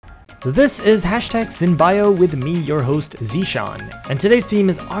This is hashtag SynBio with me, your host Zeeshan, and today's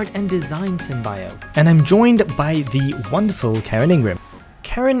theme is Art and Design SynBio, and I'm joined by the wonderful Karen Ingram.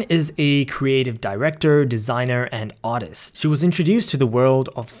 Karen is a creative director, designer, and artist. She was introduced to the world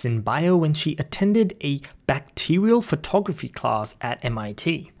of SynBio when she attended a bacterial photography class at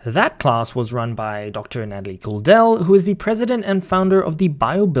MIT. That class was run by Dr. Natalie Kuldell, who is the president and founder of the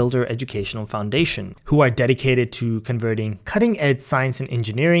BioBuilder Educational Foundation, who are dedicated to converting cutting-edge science and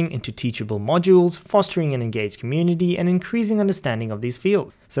engineering into teachable modules, fostering an engaged community, and increasing understanding of these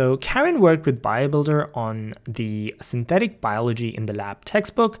fields. So Karen worked with BioBuilder on the Synthetic Biology in the Lab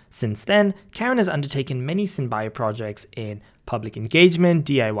textbook. Since then, Karen has undertaken many SynBio projects in public engagement,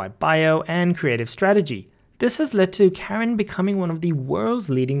 DIY bio, and creative strategy. This has led to Karen becoming one of the world's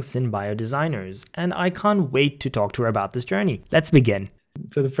leading SynBio designers, and I can't wait to talk to her about this journey. Let's begin.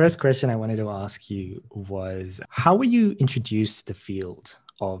 So the first question I wanted to ask you was, how were you introduced to the field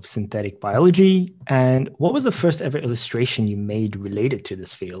of synthetic biology, and what was the first ever illustration you made related to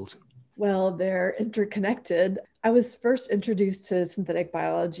this field? Well, they're interconnected. I was first introduced to synthetic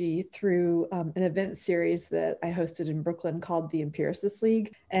biology through an event series that I hosted in Brooklyn called the Empiricist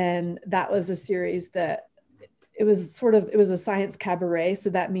League. And that was a series that it was a science cabaret. So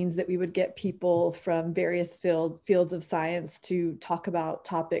that means that we would get people from various fields of science to talk about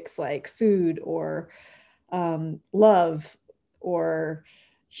topics like food or love or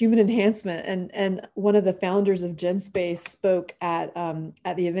human enhancement. And one of the founders of GenSpace spoke at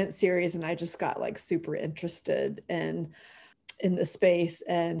the event series, and I just got like super interested in the space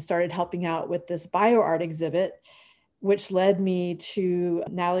and started helping out with this bioart exhibit, which led me to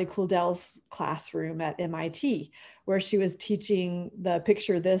Natalie Kuldell's classroom at MIT, where she was teaching the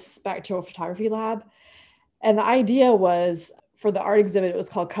Picture This bacterial photography lab. And the idea was, for the art exhibit, it was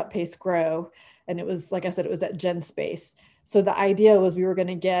called Cut, Paste, Grow. And it was, like I said, it was at GenSpace. So the idea was we were going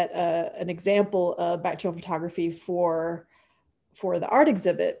to get an example of bacterial photography for the art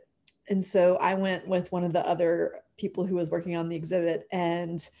exhibit. And so I went with one of the other people who was working on the exhibit,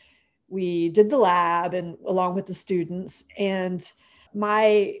 and we did the lab and along with the students. And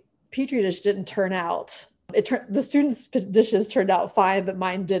my Petri dish didn't turn out. The students' dishes turned out fine, but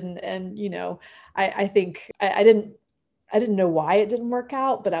mine didn't. And I think I didn't know why it didn't work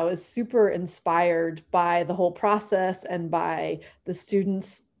out, but I was super inspired by the whole process and by the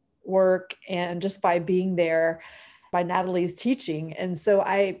students' work and just by being there, by Natalie's teaching. And so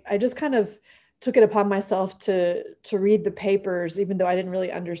I just kind of took it upon myself to read the papers, even though I didn't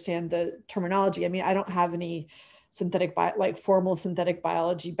really understand the terminology. I mean, I don't have any formal synthetic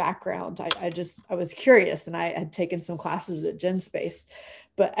biology background. I was curious, and I had taken some classes at GenSpace,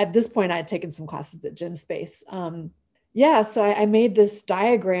 but at this point I had taken some classes at GenSpace. So I made this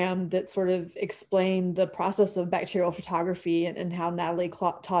diagram that sort of explained the process of bacterial photography and how Natalie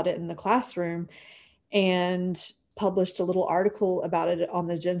taught it in the classroom, and published a little article about it on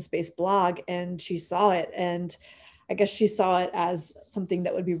the GenSpace blog. And she saw it, and I guess she saw it as something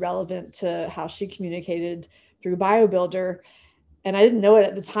that would be relevant to how she communicated through BioBuilder. And I didn't know it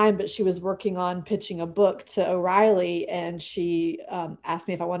at the time, but she was working on pitching a book to O'Reilly, and she asked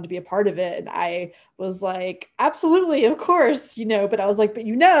me if I wanted to be a part of it. And I was like, absolutely, of course, but I was like, but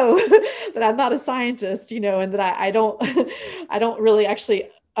that I'm not a scientist, and that I don't, I don't really actually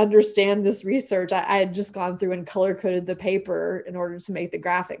understand this research. I had just gone through and color coded the paper in order to make the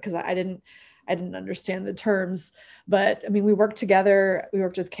graphic, because I didn't understand the terms. But I mean, we worked together. We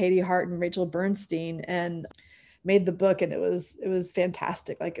worked with Katie Hart and Rachel Bernstein and made the book, and it was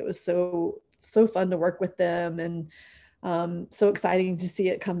fantastic. Like, it was so fun to work with them, and so exciting to see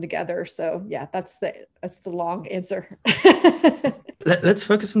it come together. So yeah, that's the long answer. Let's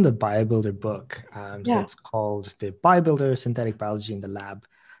focus on the BioBuilder book. So it's called the BioBuilder Synthetic Biology in the Lab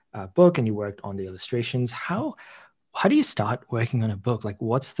book, and you worked on the illustrations. How do you start working on a book? Like,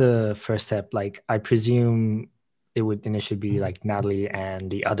 what's the first step? Like, I presume it would initially be like Natalie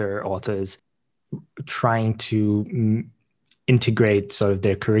and the other authors trying to integrate sort of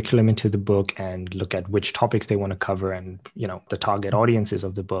their curriculum into the book and look at which topics they want to cover and, the target audiences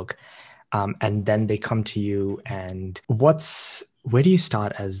of the book. And then they come to you, and where do you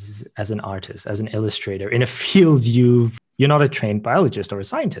start as an artist, as an illustrator in a field you're not a trained biologist or a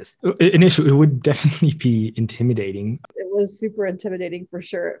scientist? Initially, it would definitely be intimidating. It was super intimidating for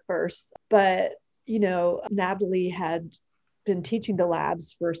sure at first, but Natalie had been teaching the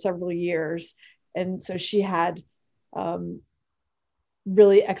labs for several years, and so she had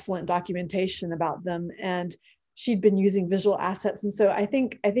really excellent documentation about them, and she'd been using visual assets. And so I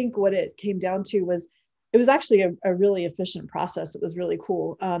think what it came down to was, it was actually a really efficient process. It was really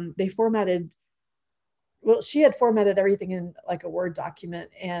cool. They formatted well, she had formatted everything in like a Word document,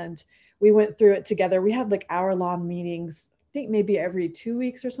 and we went through it together. We had like hour-long meetings, I think maybe every 2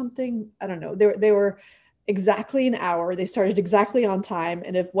 weeks or something. I don't know. They were exactly an hour. They started exactly on time.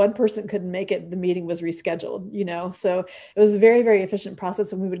 And if one person couldn't make it, the meeting was rescheduled. So it was a very, very efficient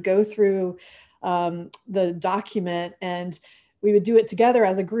process. And we would go through the document, and we would do it together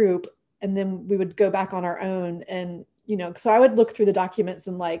as a group. And then we would go back on our own. And so I would look through the documents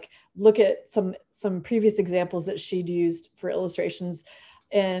and like look at some previous examples that she'd used for illustrations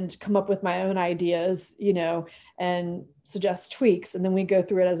and come up with my own ideas, and suggest tweaks. And then we go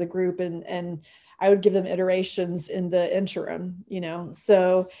through it as a group, and I would give them iterations in the interim,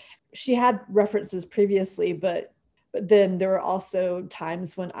 So she had references previously, but then there were also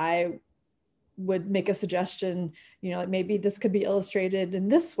times when I would make a suggestion, like maybe this could be illustrated in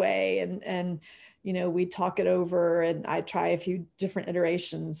this way. And we talk it over, and I try a few different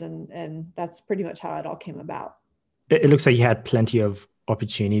iterations, and that's pretty much how it all came about. It looks like you had plenty of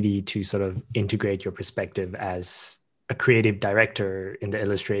opportunity to sort of integrate your perspective as a creative director in the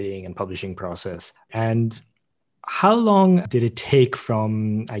illustrating and publishing process. And how long did it take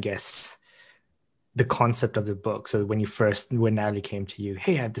from, I guess, the concept of the book? So when Natalie came to you,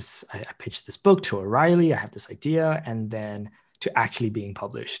 hey, I pitched this book to O'Reilly, I have this idea, and then to actually being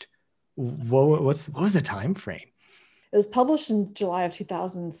published. What was the time frame? It was published in July of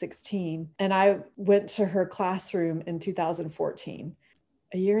 2016, and I went to her classroom in 2014.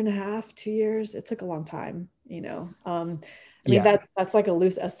 A year and a half, 2 years. It took a long time, I mean, that's like a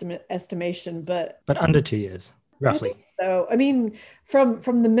loose estimation, but under 2 years, roughly. So, I mean, from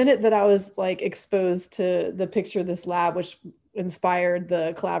the minute that I was like exposed to the picture of this lab, which inspired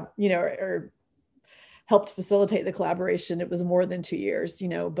the collab, or helped facilitate the collaboration, it was more than 2 years,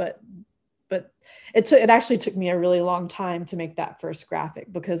 but it actually took me a really long time to make that first graphic,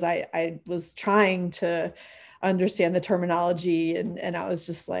 because I was trying to understand the terminology, and I was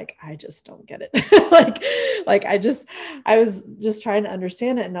just like, I just don't get it. I was just trying to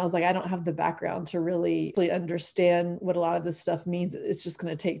understand it, and I was like, I don't have the background to really understand what a lot of this stuff means. It's just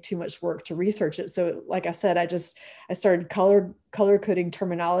going to take too much work to research it. So like I said, I started color coding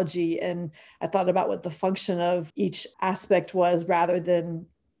terminology, and I thought about what the function of each aspect was rather than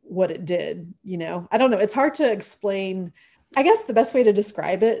what it did. I don't know, it's hard to explain. I guess the best way to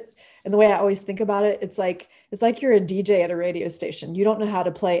describe it, and the way I always think about it, it's like you're a DJ at a radio station. You don't know how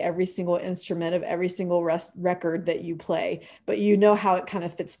to play every single instrument of every single record that you play, but you know how it kind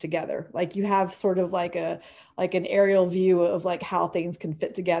of fits together. Like you have sort of like an aerial view of like how things can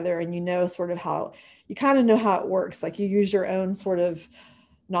fit together, and sort of how you kind of know how it works. Like you use your own sort of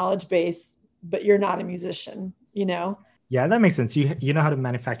knowledge base, but you're not a musician. Yeah, that makes sense. You know how to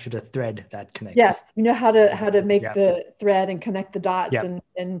manufacture the thread that connects. Yes, you know how to make the thread and connect the dots,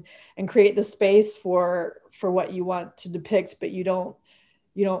 and create the space for what you want to depict, but you don't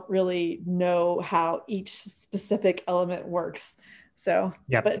really know how each specific element works. So,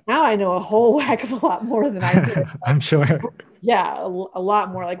 but now I know a whole heck of a lot more than I did. I'm sure. Yeah, a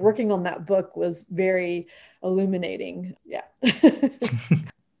lot more. Like working on that book was very illuminating. Yeah.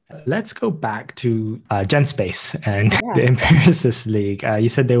 Let's go back to GenSpace and the Empiricist League. You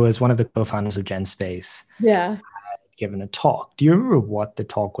said there was one of the co-founders of GenSpace. Yeah. Given a talk. Do you remember what the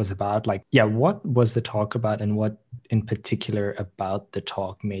talk was about? What was the talk about, and what in particular about the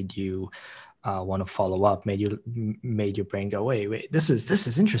talk made you want to follow up? Made your brain go, wait, this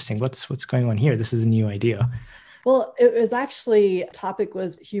is interesting. What's going on here? This is a new idea. Well, it was actually, topic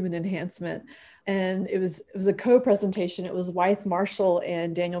was human enhancement. And it was a co-presentation. It was Wythe Marshall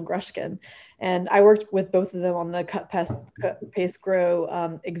and Daniel Grushkin. And I worked with both of them on the Cut, Paste,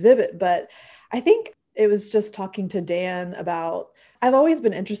 Grow exhibit. But I think it was just talking to Dan about, I've always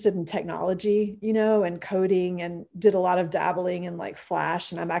been interested in technology, and coding, and did a lot of dabbling in like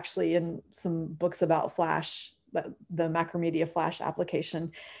Flash. And I'm actually in some books about Flash, the Macromedia Flash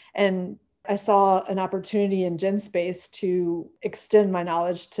application. And I saw an opportunity in GenSpace to extend my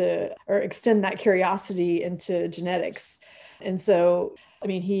knowledge or extend that curiosity into genetics. And so, I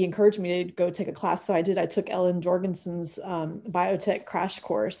mean, he encouraged me to go take a class. So I did. I took Ellen Jorgensen's biotech crash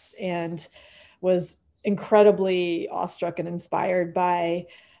course, and was incredibly awestruck and inspired by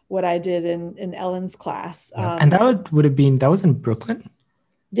what I did in Ellen's class. And that was in Brooklyn?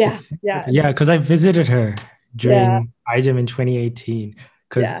 Yeah. Because I visited her during iGEM in 2018.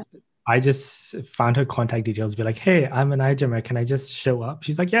 Because I just found her contact details, be like, hey, I'm an iGEMer. Can I just show up?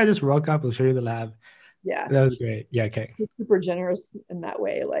 She's like, yeah, just rock up. We'll show you the lab. Yeah. That was great. Yeah, okay. She's super generous in that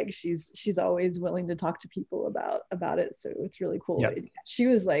way. Like she's always willing to talk to people about it. So it's really cool. Yep. She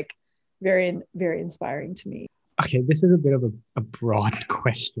was like very, very inspiring to me. Okay, this is a bit of a broad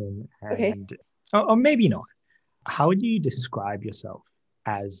question. And or maybe not. How would you describe yourself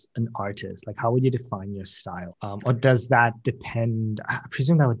as an artist? Like, how would you define your style? Or does that depend? I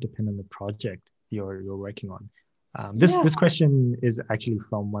presume that would depend on the project you're working on. Yeah. This question is actually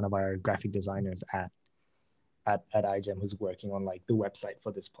from one of our graphic designers at iGEM who's working on like the website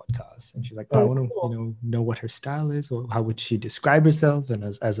for this podcast. And she's like, oh, I Oh, want to, cool. know what her style is or how would she describe herself and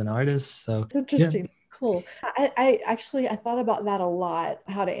as an artist. So It's yeah. interesting. Cool. I actually I thought about that a lot,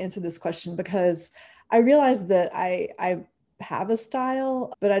 how to answer this question, because I realized that I have a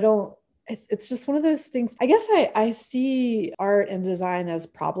style, but I don't. It's just one of those things. I guess I see art and design as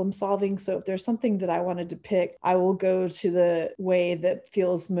problem solving. So if there's something that I wanted to pick, I will go to the way that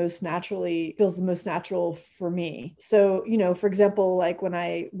feels the most natural for me. So, for example, like when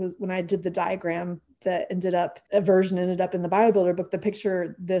I did the diagram that a version ended up in the BioBuilder book, the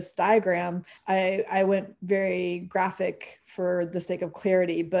picture, this diagram, I went very graphic for the sake of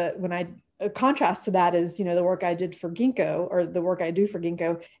clarity. But when I a contrast to that is, the work I did for Ginkgo, or the work I do for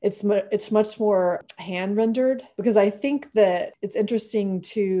Ginkgo, it's much more hand rendered, because I think that it's interesting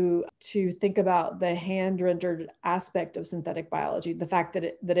to think about the hand rendered aspect of synthetic biology, the fact that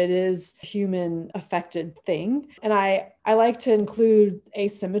it is a human affected thing. And I like to include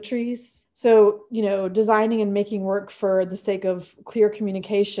asymmetries. So, designing and making work for the sake of clear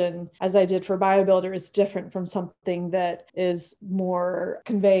communication, as I did for BioBuilder, is different from something that is more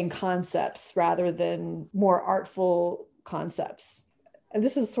conveying concepts rather than more artful concepts. And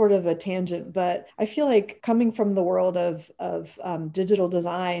this is sort of a tangent, but I feel like coming from the world of digital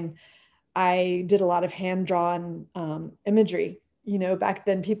design, I did a lot of hand-drawn imagery. Back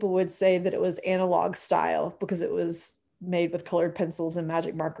then people would say that it was analog style because it was made with colored pencils and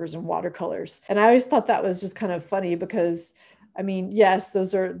magic markers and watercolors. And I always thought that was just kind of funny because, I mean, yes,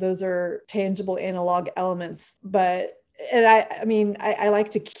 those are tangible analog elements, but I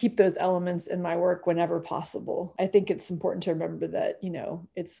like to keep those elements in my work whenever possible. I think it's important to remember that,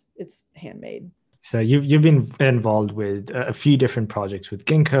 it's handmade. So you've been involved with a few different projects with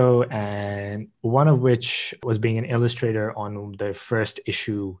Ginkgo, and one of which was being an illustrator on the first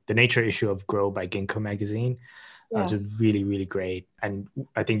issue, the Nature issue of Grow by Ginkgo magazine, which Yeah. is really, really great. And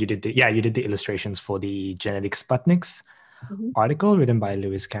I think you did the illustrations for the Genetic Sputniks Mhm. article written by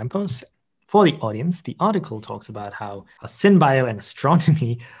Luis Campos. For the audience, the article talks about how SynBio and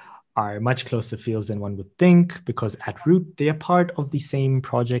astronomy are much closer fields than one would think, because at root, they are part of the same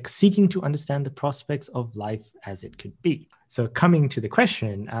project seeking to understand the prospects of life as it could be. So, coming to the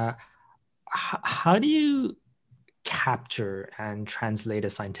question, how do you capture and translate a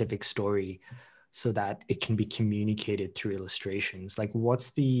scientific story so that it can be communicated through illustrations? Like,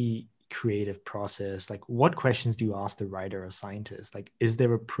 what's the creative process? Like, what questions do you ask the writer or scientist? Like, is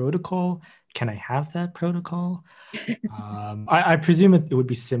there a protocol? Can I have that protocol? I presume it would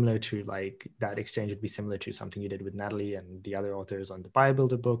be similar to, like, that exchange would be similar to something you did with Natalie and the other authors on the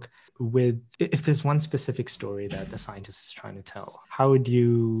BioBuilder book. With, if there's one specific story that the scientist is trying to tell,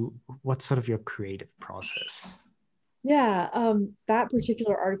 what's sort of your creative process? Yeah, that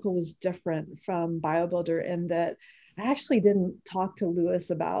particular article was different from BioBuilder in that I actually didn't talk to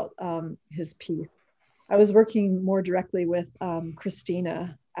Lewis about his piece. I was working more directly with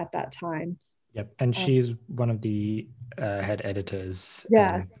Christina at that time. Yep. And Um, she's one of the head editors and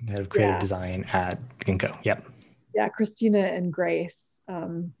yes, head of creative yeah, design at Ginkgo. Yep. yeah. Christina and Grace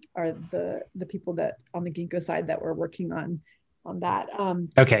are the people that on the Ginkgo side that were working on that.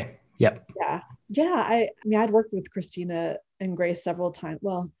 Okay. Yep. Yeah. Yeah. I mean, I'd worked with Christina and Grace several times.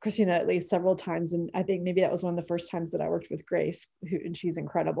 Well, Christina at least several times. And I think maybe that was one of the first times that I worked with Grace, and she's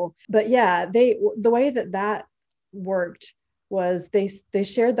incredible. But yeah, the way that worked was they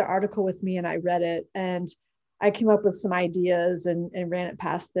shared the article with me and I read it, and I came up with some ideas and ran it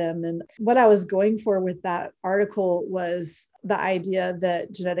past them. And what I was going for with that article was the idea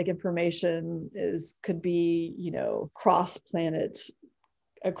that genetic information could be, cross planets,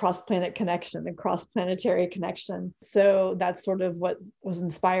 a cross planet connection, a cross planetary connection. So that's sort of what was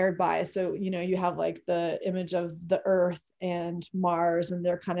inspired by. So, you have like the image of the Earth and Mars, and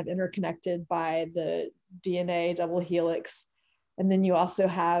they're kind of interconnected by the DNA double helix. And then you also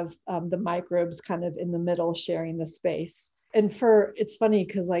have the microbes kind of in the middle sharing the space. And it's funny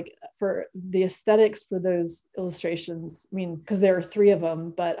because, like, for the aesthetics for those illustrations, I mean, because there are three of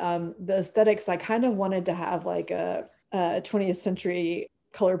them, but the aesthetics, I kind of wanted to have like a 20th century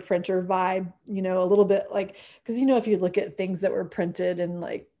color printer vibe, a little bit like, because if you look at things that were printed in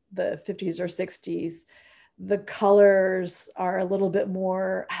like the 50s or 60s, the colors are a little bit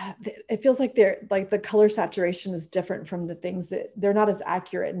more, it feels like they're like the color saturation is different from the things that they're not as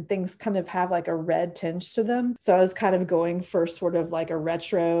accurate, and things kind of have like a red tinge to them. So I was kind of going for sort of like a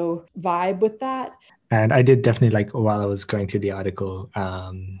retro vibe with that. And I did definitely like, while I was going through the article,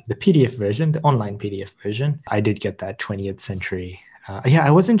 the PDF version, the online PDF version, I did get that 20th century. Yeah,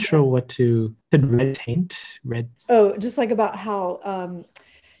 I wasn't sure what to, the red taint, red. Oh, just like about how,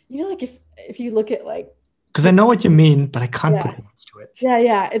 like if you look at like, Because I know what you mean, but I can't put yeah. words to it.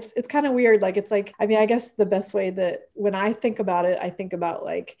 Yeah. It's kind of weird. Like, it's like, I mean, I guess the best way that when I think about it, I think about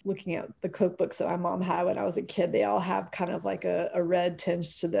like looking at the cookbooks that my mom had when I was a kid. They all have kind of like a red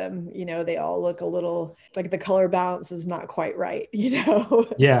tinge to them. They all look a little like the color balance is not quite right,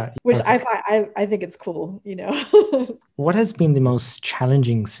 Yeah. which Okay. I think it's cool. What has been the most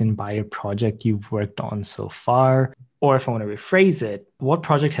challenging SynBio project you've worked on so far? Or if I want to rephrase it, what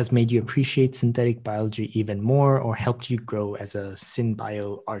project has made you appreciate synthetic biology even more or helped you grow as a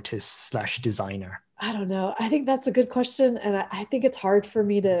SynBio artist slash designer? I don't know. I think that's a good question. And I think it's hard for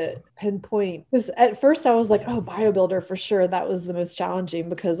me to pinpoint, because at first I was like, oh, BioBuilder for sure. That was the most challenging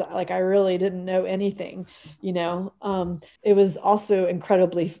because like I really didn't know anything, It was also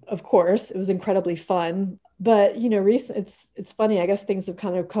incredibly, of course, it was incredibly fun. But it's funny. I guess things have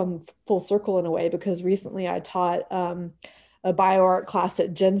kind of come full circle in a way, because recently I taught a bioart class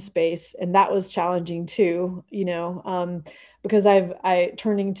at GenSpace, and that was challenging too. Because I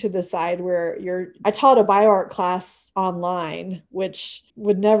turning to the side where I taught a bioart class online, which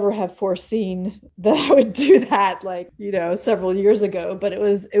would never have foreseen that I would do that like, several years ago, but it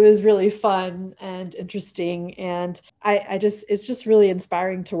was really fun and interesting. And it's just really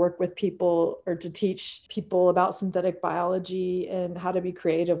inspiring to work with people or to teach people about synthetic biology and how to be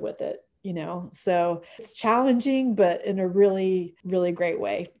creative with it. So it's challenging, but in a really, really great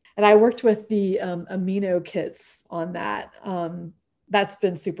way. And I worked with the amino kits on that. That's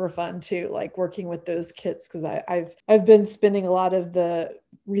been super fun too, like working with those kits, because I've been spending a lot of the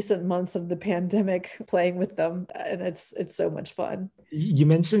recent months of the pandemic playing with them, and it's so much fun. You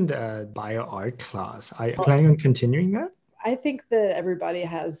mentioned a bio art class. Are you planning on continuing that? I think that everybody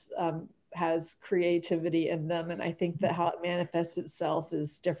has creativity in them, and I think that how it manifests itself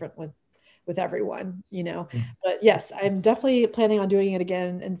is different with everyone, but yes, I'm definitely planning on doing it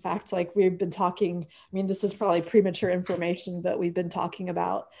again. In fact, like we've been talking, I mean, this is probably premature information, but we've been talking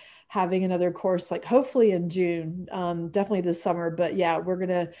about having another course, like hopefully in June, definitely this summer. But yeah,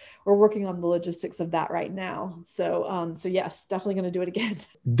 we're working on the logistics of that right now. So yes, definitely going to do it again.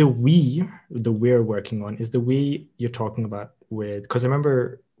 The we're working on is the we you're talking about with, because I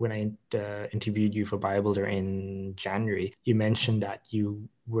remember when I interviewed you for BioBuilder in January, you mentioned that you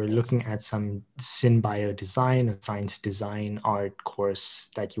were looking at some SynBio design or science design art course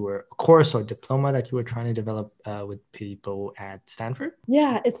or diploma that you were trying to develop with people at Stanford.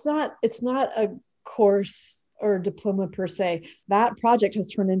 Yeah, it's not a course or diploma per se. That project has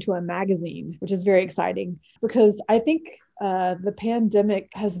turned into a magazine, which is very exciting, because I think the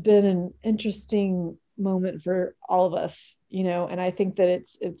pandemic has been an interesting moment for all of us, and I think that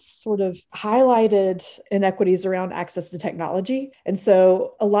it's sort of highlighted inequities around access to technology. And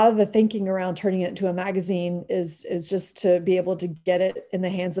so a lot of the thinking around turning it into a magazine is just to be able to get it in the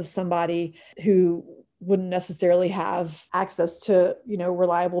hands of somebody who wouldn't necessarily have access to,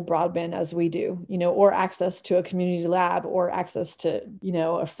 reliable broadband as we do, or access to a community lab, or access to,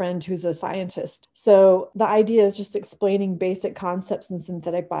 a friend who's a scientist. So the idea is just explaining basic concepts in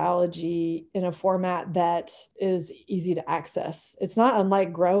synthetic biology in a format that is easy to access. It's not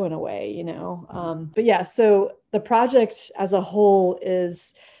unlike Grow in a way, but yeah, so the project as a whole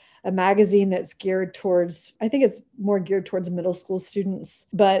is a magazine that's I think it's more geared towards middle school students,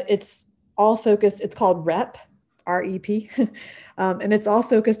 but it's all focused, it's called REP, and it's all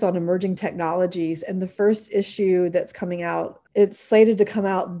focused on emerging technologies. And the first issue that's coming out, it's slated to come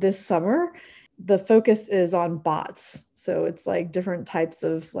out this summer. The focus is on bots. So it's like different types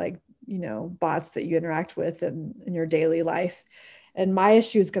of bots that you interact with in your daily life. And my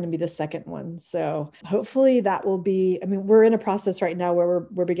issue is going to be the second one. So hopefully that will be, I mean, we're in a process right now where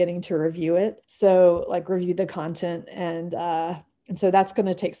we're beginning to review it. So like review the content, and so that's going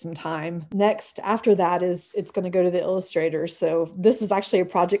to take some time. Next, after that it's going to go to the illustrator. So this is actually a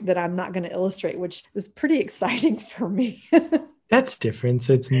project that I'm not going to illustrate, which is pretty exciting for me. That's different.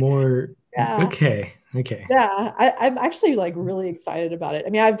 So it's more, Yeah. okay. Yeah, I'm actually like really excited about it. I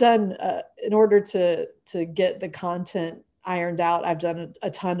mean, I've done in order to get the content ironed out. I've done a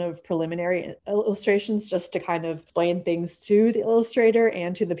ton of preliminary illustrations just to kind of explain things to the illustrator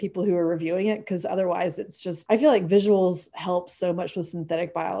and to the people who are reviewing it, because otherwise it's just, I feel like visuals help so much with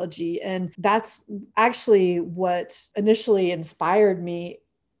synthetic biology. And that's actually what initially inspired me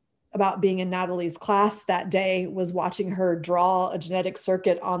about being in Natalie's class that day, was watching her draw a genetic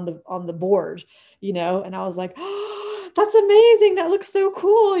circuit on the board, and I was like, oh, that's amazing. That looks so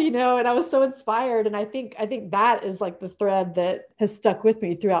cool, and I was so inspired. And I think that is like the thread that has stuck with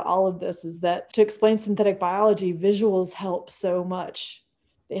me throughout all of this, is that to explain synthetic biology, visuals help so much.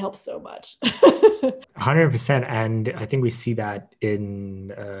 They help so much. 100%. And I think we see that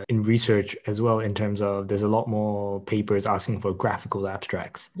in research as well, in terms of there's a lot more papers asking for graphical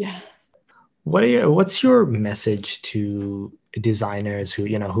abstracts. Yeah. What's your message to designers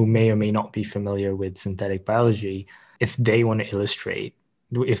who may or may not be familiar with synthetic biology, if they want to illustrate,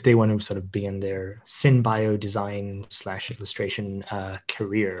 if they want to sort of begin their SynBio design / illustration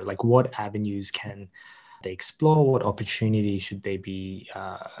career? Like, what avenues can they explore? What opportunities should they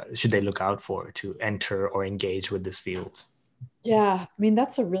look out for to enter or engage with this field? Yeah, I mean,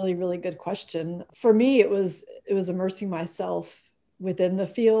 that's a really, really good question. For me, it was immersing myself within the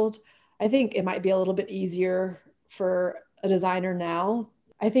field. I think it might be a little bit easier for a designer now.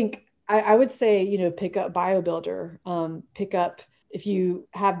 I think I would say, pick up BioBuilder, pick up, if you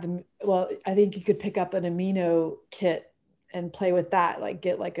have them, well, I think you could pick up an amino kit and play with that, like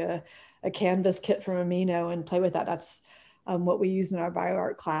get like a canvas kit from Amino and play with that. That's what we use in our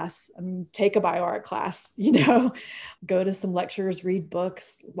bioart class. I mean, take a bioart class, go to some lectures, read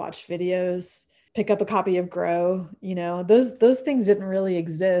books, watch videos, pick up a copy of Grow. Those things didn't really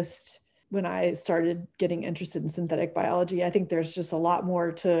exist when I started getting interested in synthetic biology. I think there's just a lot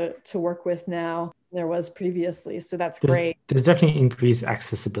more to work with now than there was previously. So that's great. There's definitely increased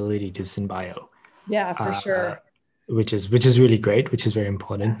accessibility to SynBio. Yeah, for sure. Which is really great, which is very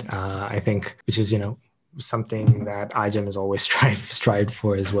important. I think, which is, something that iGEM has always strived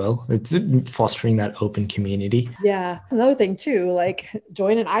for as well. It's fostering that open community. Yeah. Another thing too, like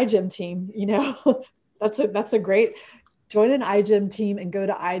join an iGEM team, that's a great, join an iGEM team and go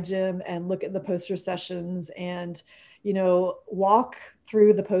to iGEM and look at the poster sessions and, walk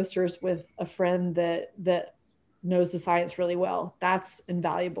through the posters with a friend that knows the science really well. That's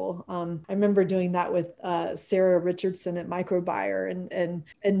invaluable. I remember doing that with Sarah Richardson at Microbiome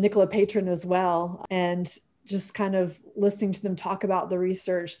and Nicola Patron as well. And just kind of listening to them talk about the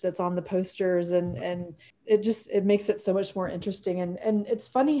research that's on the posters, and it makes it so much more interesting. And it's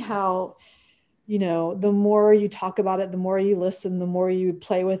funny how, the more you talk about it, the more you listen, the more you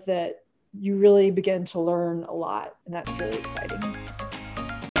play with it, you really begin to learn a lot. And that's really exciting.